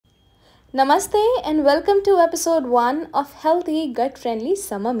Namaste and welcome to episode 1 of Healthy Gut Friendly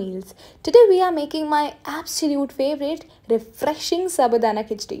Summer Meals. Today we are making my absolute favorite refreshing Sabudana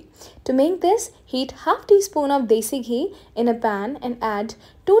Khichadi. To make this, heat half teaspoon of desi ghee in a pan and add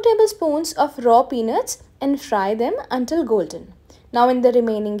 2 tablespoons of raw peanuts and fry them until golden. Now in the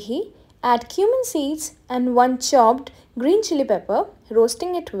remaining ghee, add cumin seeds and 1 chopped green chili pepper,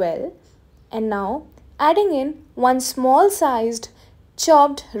 roasting it well. And now adding in 1 small sized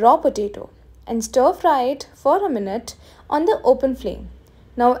chopped raw potato and stir fry it for a minute on the open flame.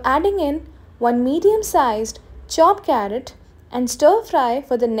 Now adding in 1 medium sized chopped carrot and stir fry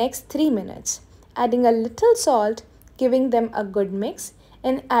for the next 3 minutes. Adding a little salt, giving them a good mix,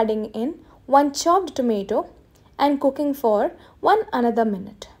 and adding in 1 chopped tomato and cooking for another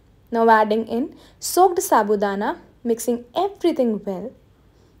minute. Now adding in soaked sabudana, mixing everything well.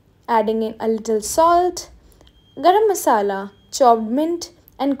 Adding in a little salt, garam masala, chopped mint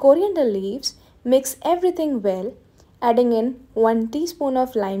and coriander leaves, mix everything well, adding in 1 teaspoon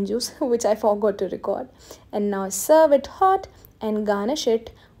of lime juice which I forgot to record, and now serve it hot and garnish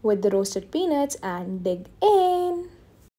it with the roasted peanuts and dig in.